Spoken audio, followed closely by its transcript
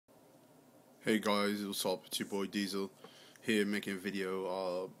Hey guys, what's up? It's your boy Diesel here making a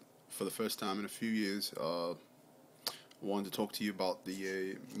video for the first time in a few years. I wanted to talk to you about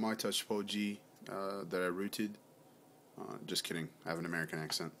the mytouch 4G that I rooted. Just kidding, I have an American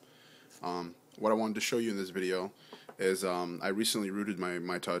accent. What I wanted to show you in this video is I recently rooted my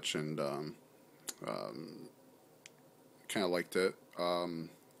mytouch and kind of liked it.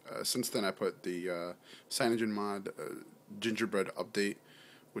 Since then I put the cyanogenmod gingerbread update,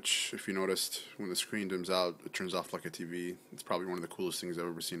 which, if you noticed, when the screen dims out, it turns off like a TV. It's probably one of the coolest things I've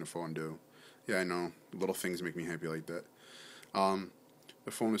ever seen a phone do. Yeah, I know. Little things make me happy like that. The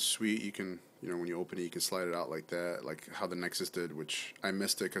phone is sweet. You can, when you open it, you can slide it out like that, like how the Nexus did, which I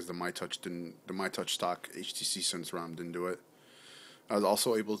missed it because the mytouch stock HTC Sense ROM didn't do it. I was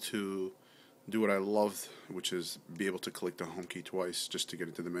also able to do what I loved, which is be able to click the home key twice just to get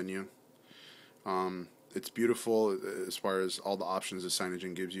into the menu. It's beautiful as far as all the options that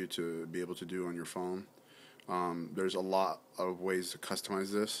Cyanogen gives you to be able to do on your phone. There's a lot of ways to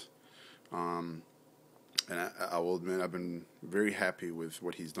customize this, and I will admit I've been very happy with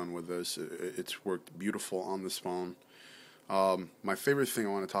what he's done with this. It's worked beautiful on this phone. My favorite thing I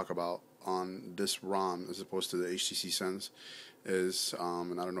want to talk about on this ROM as opposed to the HTC Sense is,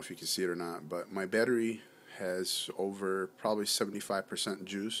 and I don't know if you can see it or not, but my battery has over probably 75%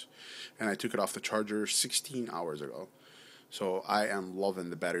 juice, and I took it off the charger 16 hours ago. So I am loving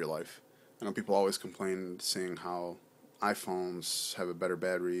the battery life. I know people always complain saying how iPhones have a better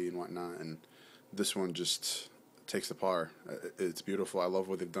battery and whatnot, and this one just takes the par. It's beautiful. I love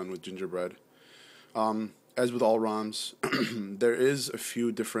what they've done with gingerbread. As with all ROMs, there's a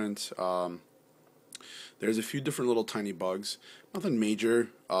few different little tiny bugs. Nothing major.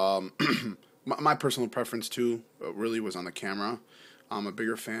 My personal preference too really was on the camera. I'm a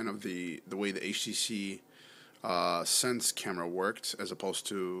bigger fan of the way the HTC Sense camera worked as opposed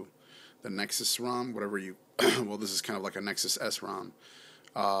to the Nexus ROM, whatever you well, this is kind of like a Nexus S ROM.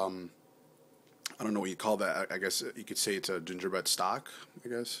 I don't know what you call that. I guess you could say it's a gingerbread stock, I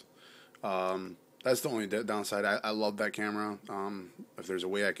guess. That's the only downside. I love that camera. If there's a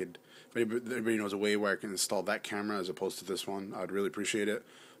way if anybody knows a way where I can install that camera as opposed to this one, I'd really appreciate it.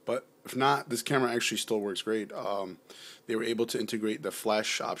 But if not, this camera actually still works great. They were able to integrate the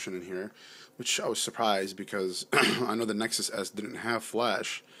flash option in here, which I was surprised because I know the Nexus S didn't have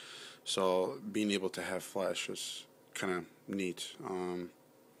flash, so being able to have flash is kind of neat. And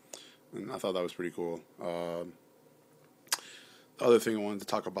I thought that was pretty cool. The other thing I wanted to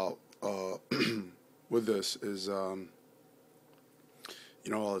talk about with this is,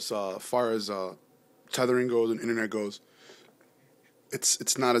 as far as tethering goes and internet goes,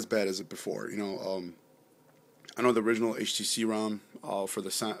 it's not as bad as it before. I know the original HTC ROM for the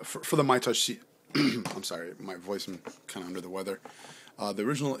mytouch. I'm sorry, my voice, I'm kind of under the weather. The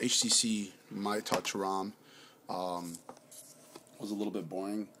original HTC mytouch ROM was a little bit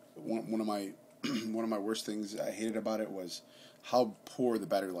boring. One of my worst things I hated about it was how poor the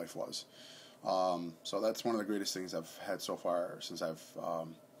battery life was. So that's one of the greatest things I've had so far since I've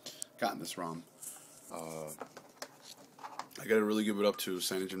gotten this ROM. I gotta really give it up to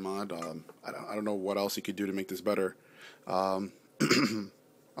cyanogenmod. I don't know what else he could do to make this better.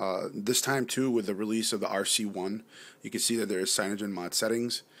 This time too, with the release of the rc1, you can see that there is cyanogenmod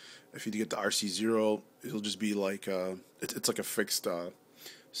settings. If you get the rc0, it'll just be like it's like a fixed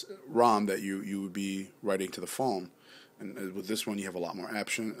ROM that you would be writing to the phone. And with this one, you have a lot more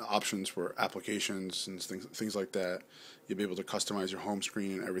options for applications and things like that. You'll be able to customize your home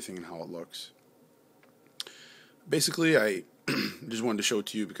screen and everything and how it looks. Basically, I just wanted to show it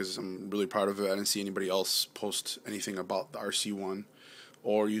to you because I'm really proud of it. I didn't see anybody else post anything about the rc1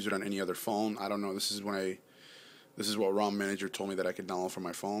 or use it on any other phone. I don't know. This is what ROM Manager told me that I could download for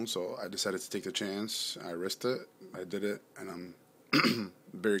my phone, so I decided to take the chance. I risked it. I did it, and I'm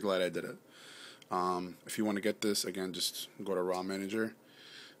very glad I did it. If you want to get this, again, just go to ROM Manager,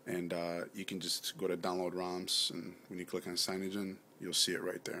 and you can just go to download ROMs, and when you click on Cyanogen, you'll see it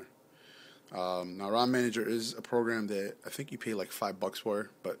right there. Now, ROM Manager is a program that I think you pay like $5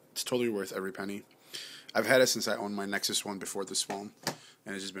 for, but it's totally worth every penny. I've had it since I owned my Nexus one before this phone,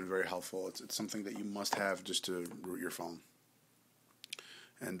 and it's just been very helpful. It's something that you must have just to root your phone.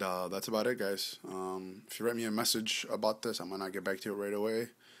 And that's about it, guys. If you write me a message about this, I might not get back to it right away,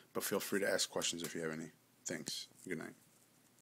 but feel free to ask questions if you have any. Thanks. Good night.